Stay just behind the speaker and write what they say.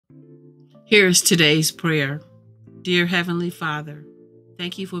Here is today's prayer. Dear Heavenly Father,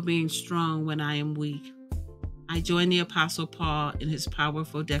 thank you for being strong when I am weak. I join the Apostle Paul in his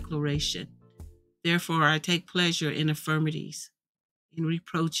powerful declaration. Therefore, I take pleasure in infirmities, in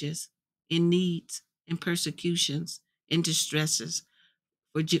reproaches, in needs, in persecutions, in distresses,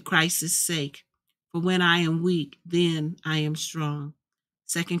 for Christ's sake. For when I am weak, then I am strong.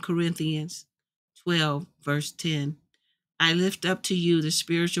 2 Corinthians 12, verse 10. I lift up to you the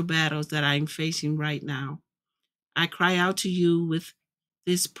spiritual battles that I am facing right now. I cry out to you with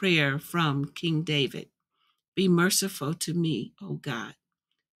this prayer from King David. Be merciful to me, O God.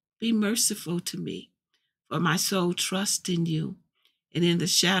 Be merciful to me, for my soul trusts in you, and in the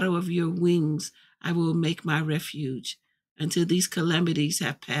shadow of your wings I will make my refuge until these calamities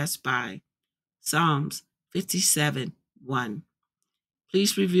have passed by. Psalms 57, 1.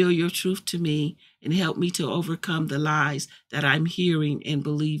 Please reveal your truth to me and help me to overcome the lies that I'm hearing and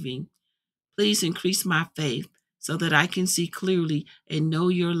believing. Please increase my faith so that I can see clearly and know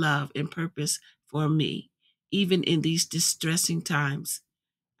your love and purpose for me, even in these distressing times.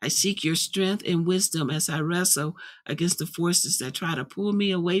 I seek your strength and wisdom as I wrestle against the forces that try to pull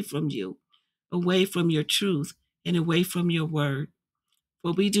me away from you, away from your truth, and away from your word.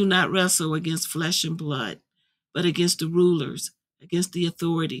 For we do not wrestle against flesh and blood, but against the rulers, against the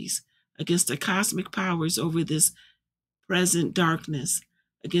authorities, against the cosmic powers over this present darkness,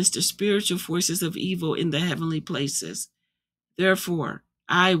 against the spiritual forces of evil in the heavenly places. Therefore,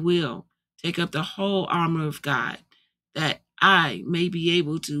 I will take up the whole armor of God, that I may be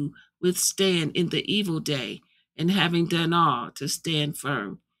able to withstand in the evil day, and having done all, to stand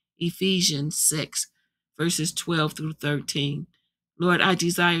firm. Ephesians 6, verses 12 through 13. Lord, I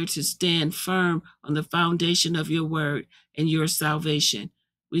desire to stand firm on the foundation of your word and your salvation.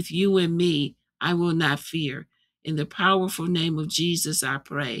 With you and me, I will not fear. In the powerful name of Jesus, I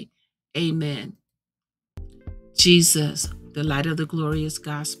pray. Amen. Jesus, the light of the glorious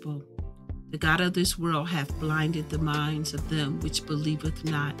gospel, the God of this world hath blinded the minds of them which believeth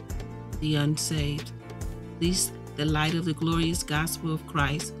not, the unsaved. Lest the light of the glorious gospel of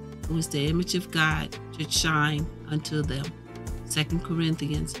Christ, who is the image of God, should shine unto them. 2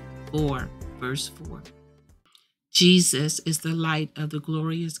 Corinthians 4, verse 4. Jesus is the light of the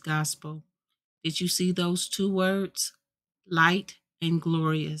glorious gospel. Did you see those two words? Light and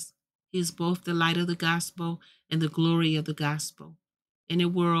glorious. He is both the light of the gospel and the glory of the gospel. In a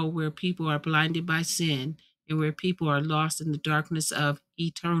world where people are blinded by sin and where people are lost in the darkness of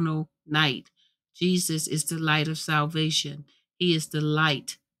eternal night, Jesus is the light of salvation. He is the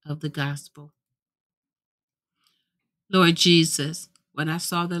light of the gospel. Lord Jesus, when I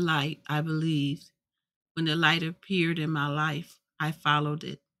saw the light, I believed. When the light appeared in my life, I followed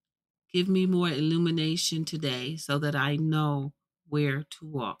it. Give me more illumination today so that I know where to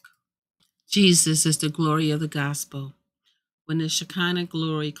walk. Jesus is the glory of the gospel. When the Shekinah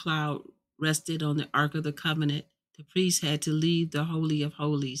glory cloud rested on the Ark of the Covenant, the priest had to leave the Holy of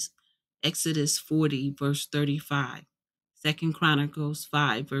Holies. Exodus 40, verse 35. 2 Chronicles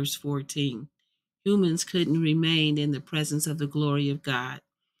 5, verse 14. Humans couldn't remain in the presence of the glory of God.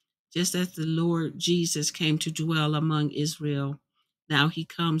 Just as the Lord Jesus came to dwell among Israel, now he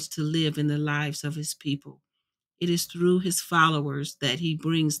comes to live in the lives of his people. It is through his followers that he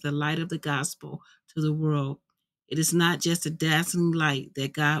brings the light of the gospel to the world. It is not just a dazzling light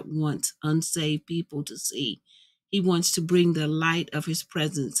that God wants unsaved people to see. He wants to bring the light of his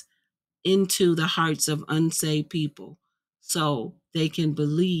presence into the hearts of unsaved people so they can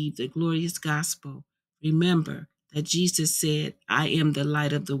believe the glorious gospel. Remember that Jesus said, I am the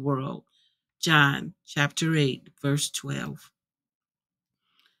light of the world. John chapter 8, verse 12.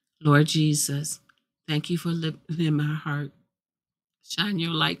 Lord Jesus, thank you for living in my heart. Shine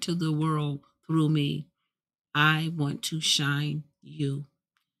your light to the world through me. I want to shine you,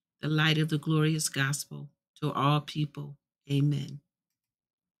 the light of the glorious gospel, to all people. Amen.